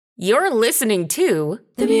You're listening to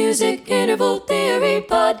The Music Interval Theory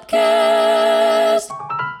Podcast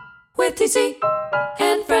with TC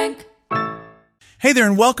and Frank. Hey there,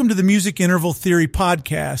 and welcome to the Music Interval Theory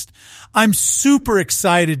Podcast. I'm super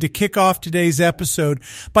excited to kick off today's episode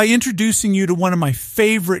by introducing you to one of my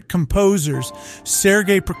favorite composers,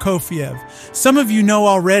 Sergei Prokofiev. Some of you know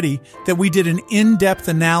already that we did an in-depth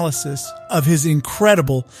analysis of his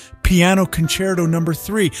incredible Piano Concerto No.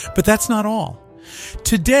 3, but that's not all.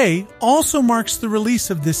 Today also marks the release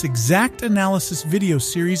of this exact analysis video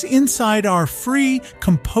series inside our free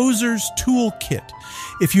Composer's Toolkit.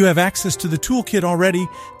 If you have access to the toolkit already,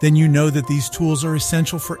 then you know that these tools are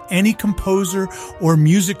essential for any composer or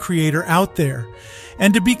music creator out there.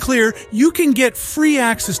 And to be clear, you can get free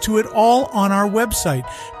access to it all on our website,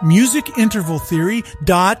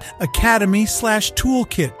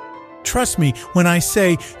 musicintervaltheory.academy/toolkit. Trust me when I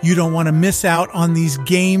say you don't want to miss out on these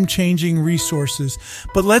game-changing resources.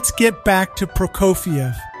 But let's get back to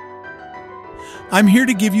Prokofiev. I'm here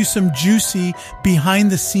to give you some juicy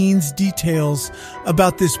behind-the-scenes details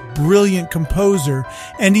about this brilliant composer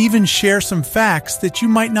and even share some facts that you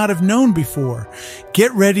might not have known before.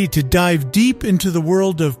 Get ready to dive deep into the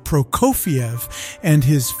world of Prokofiev and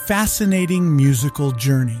his fascinating musical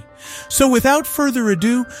journey. So without further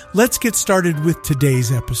ado, let's get started with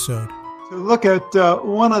today's episode. To look at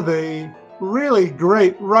one of the really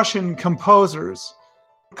great Russian composers.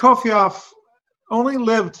 Prokofiev only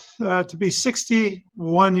lived to be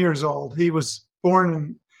 61 years old. He was born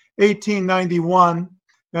in 1891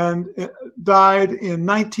 and died in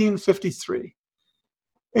 1953.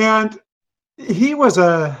 And he was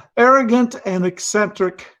an arrogant and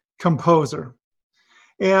eccentric composer.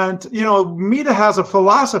 And, you know, Mita has a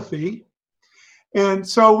philosophy. And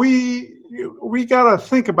so we got to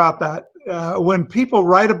think about that. When people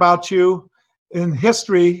write about you in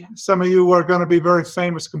history, some of you are going to be very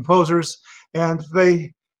famous composers, and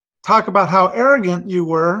they talk about how arrogant you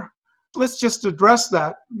were. Let's just address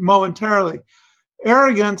that momentarily.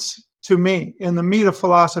 Arrogance, to me, in the Mita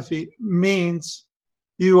philosophy, means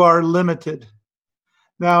you are limited.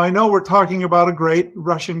 Now, I know we're talking about a great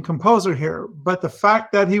Russian composer here, but the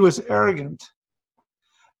fact that he was arrogant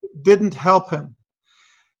didn't help him.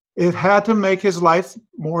 It had to make his life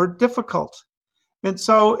more difficult. And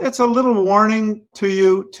so it's a little warning to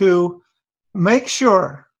you to make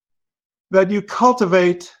sure that you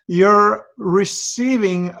cultivate your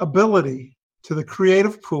receiving ability to the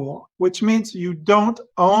creative pool, which means you don't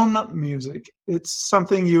own music. It's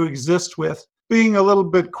something you exist with. Being a little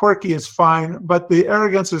bit quirky is fine, but the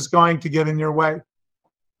arrogance is going to get in your way.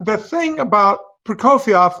 The thing about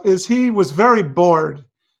Prokofiev is he was very bored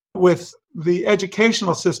with the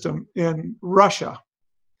educational system in Russia.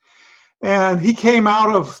 And he came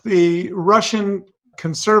out of the Russian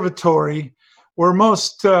conservatory where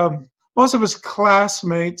most of his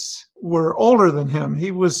classmates were older than him.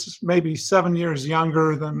 He was maybe 7 years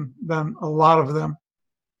younger than a lot of them.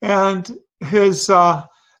 And he had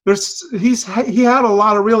a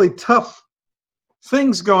lot of really tough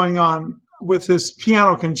things going on with his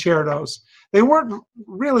piano concertos. They weren't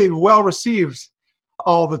really well received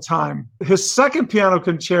all the time. His second piano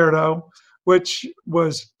concerto, which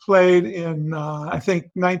was played in, I think,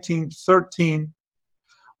 1913,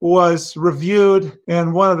 was reviewed,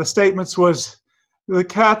 and one of the statements was, "The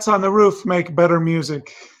cats on the roof make better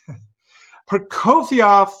music."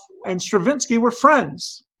 Prokofiev and Stravinsky were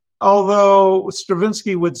friends. Although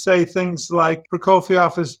Stravinsky would say things like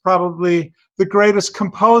Prokofiev is probably the greatest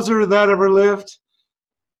composer that ever lived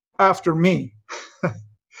after me.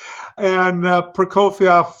 And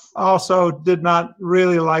Prokofiev also did not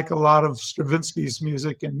really like a lot of Stravinsky's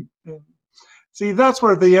music. And see, that's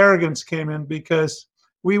where the arrogance came in, because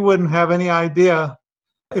we wouldn't have any idea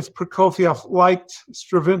if Prokofiev liked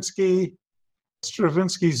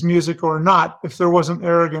Stravinsky's music or not, if there wasn't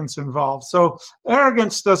arrogance involved. So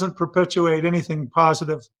arrogance doesn't perpetuate anything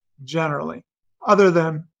positive generally, other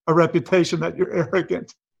than a reputation that you're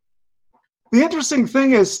arrogant. The interesting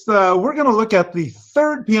thing is we're going to look at the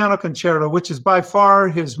third piano concerto, which is by far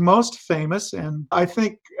his most famous. And I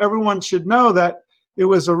think everyone should know that it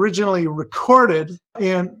was originally recorded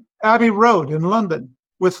in Abbey Road in London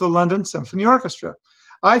with the London Symphony Orchestra.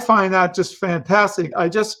 I find that just fantastic. I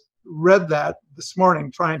just read that this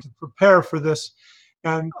morning trying to prepare for this,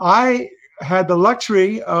 and I had the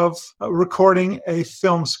luxury of recording a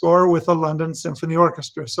film score with the London Symphony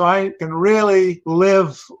Orchestra, so I can really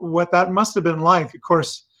live what that must have been like. Of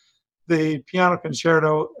course, the piano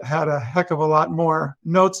concerto had a heck of a lot more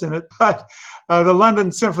notes in it, but the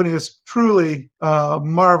London Symphony is truly a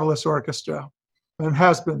marvelous orchestra and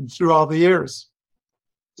has been through all the years.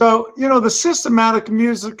 So, the systematic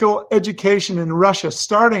musical education in Russia,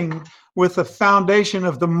 starting with the foundation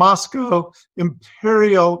of the Moscow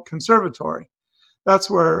Imperial Conservatory. That's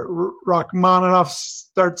where Rachmaninoff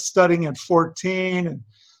starts studying at 14. And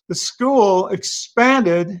the school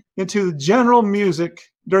expanded into general music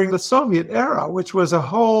during the Soviet era, which was a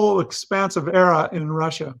whole expansive era in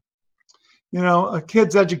Russia. A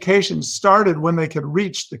kid's education started when they could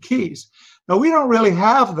reach the keys. Now, we don't really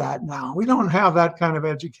have that now. We don't have that kind of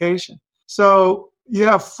education. So you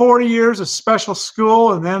have 40 years of special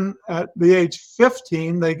school, and then at the age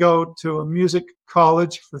 15, they go to a music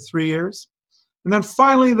college for 3 years. And then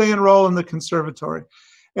finally, they enroll in the conservatory.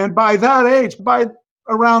 And by that age, by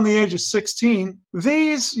around the age of 16,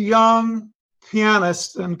 these young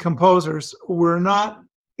pianists and composers were not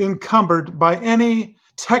encumbered by any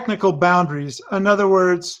technical boundaries. In other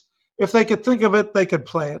words, if they could think of it, they could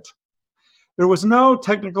play it. There was no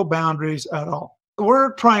technical boundaries at all.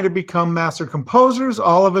 We're trying to become master composers.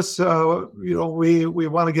 All of us, we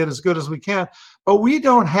want to get as good as we can, but we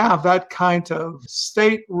don't have that kind of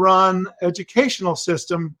state-run educational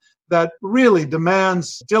system that really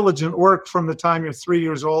demands diligent work from the time you're 3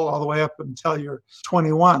 years old all the way up until you're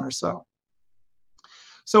 21 or so.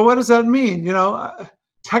 So what does that mean?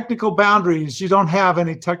 Technical boundaries. You don't have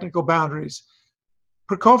any technical boundaries.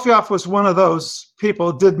 Prokofiev was one of those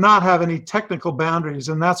people, did not have any technical boundaries,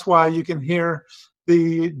 and that's why you can hear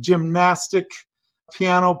the gymnastic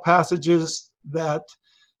piano passages that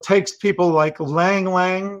takes people like Lang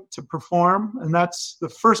Lang to perform, and that's the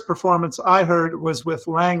first performance I heard was with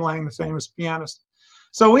Lang Lang, the famous pianist.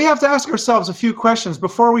 So we have to ask ourselves a few questions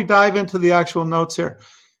before we dive into the actual notes here.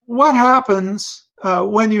 What happens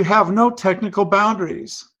when you have no technical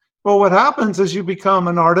boundaries? Well, what happens is you become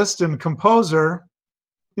an artist and composer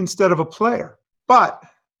instead of a player. But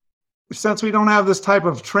since we don't have this type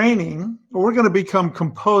of training, we're going to become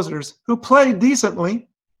composers who play decently,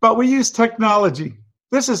 but we use technology.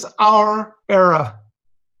 This is our era.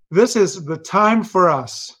 This is the time for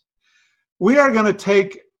us. We are going to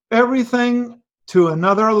take everything to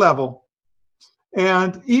another level.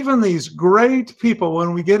 And even these great people,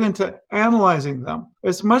 when we get into analyzing them,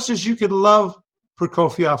 as much as you could love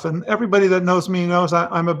Prokofiev, and everybody that knows me knows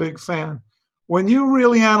I'm a big fan, when you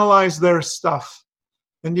really analyze their stuff,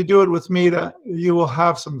 and you do it with Mita, you will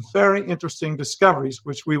have some very interesting discoveries,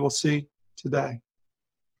 which we will see today.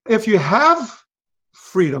 If you have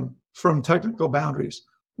freedom from technical boundaries,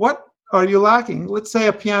 what are you lacking? Let's say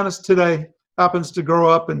a pianist today happens to grow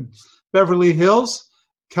up in Beverly Hills,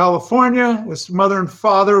 California. His mother and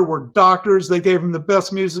father were doctors. They gave him the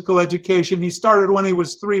best musical education. He started when he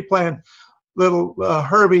was 3 playing little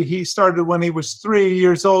Herbie. He started when he was 3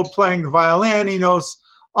 years old playing the violin. He knows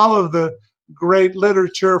all of the great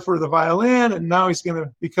literature for the violin, and now he's going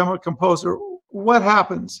to become a composer. What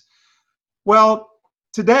happens? Well,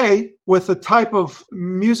 today, with the type of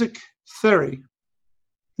music theory,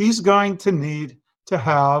 he's going to need to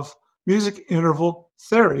have music interval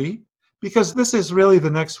theory, because this is really the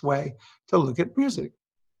next way to look at music.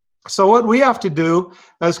 So what we have to do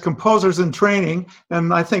as composers in training,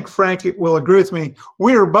 and I think Frank will agree with me,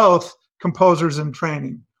 we're both composers in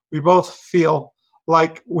training. We both feel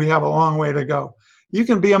like we have a long way to go. You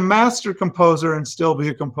can be a master composer and still be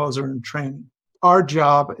a composer in training. Our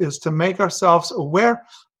job is to make ourselves aware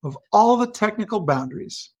of all the technical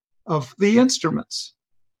boundaries of the instruments.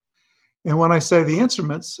 And when I say the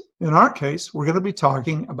instruments, in our case, we're going to be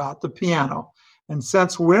talking about the piano. And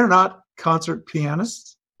since we're not concert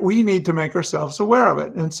pianists, we need to make ourselves aware of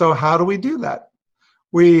it. And so how do we do that?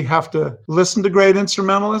 We have to listen to great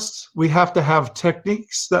instrumentalists. We have to have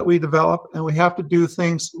techniques that we develop, and we have to do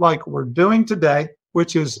things like we're doing today,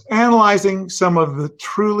 which is analyzing some of the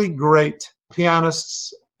truly great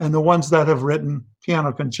pianists and the ones that have written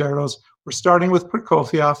piano concertos. We're starting with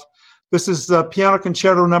Prokofiev. This is the Piano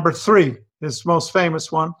Concerto number 3, his most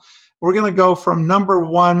famous one. We're going to go from number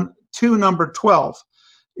 1 to number 12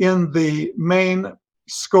 in the main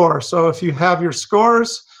score. So if you have your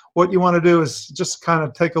scores, what you want to do is just kind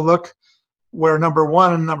of take a look where number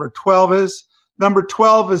 1 and number 12 is. Number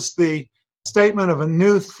 12 is the statement of a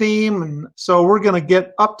new theme, and so we're going to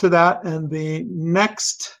get up to that, and the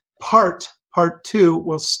next part 2,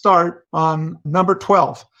 will start on number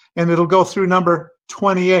 12, and it'll go through number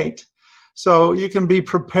 28. So you can be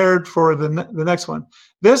prepared for the next one.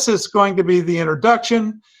 This is going to be the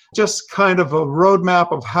introduction, just kind of a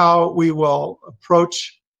roadmap of how we will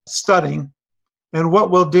approach studying and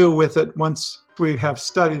what we'll do with it once we have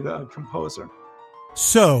studied a composer.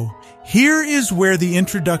 So, here is where the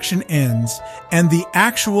introduction ends and the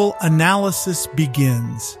actual analysis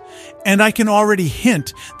begins. And I can already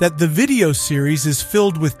hint that the video series is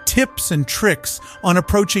filled with tips and tricks on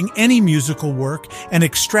approaching any musical work and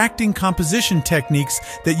extracting composition techniques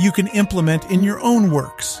that you can implement in your own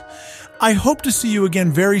works. I hope to see you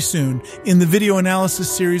again very soon in the video analysis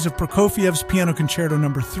series of Prokofiev's Piano Concerto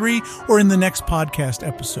No. 3 or in the next podcast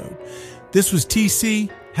episode. This was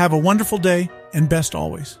TC. Have a wonderful day and best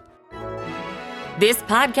always. This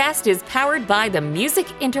podcast is powered by the Music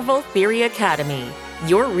Interval Theory Academy,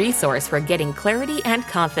 your resource for getting clarity and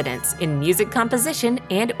confidence in music composition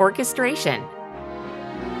and orchestration.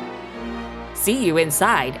 See you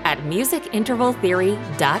inside at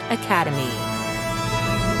musicintervaltheory.academy.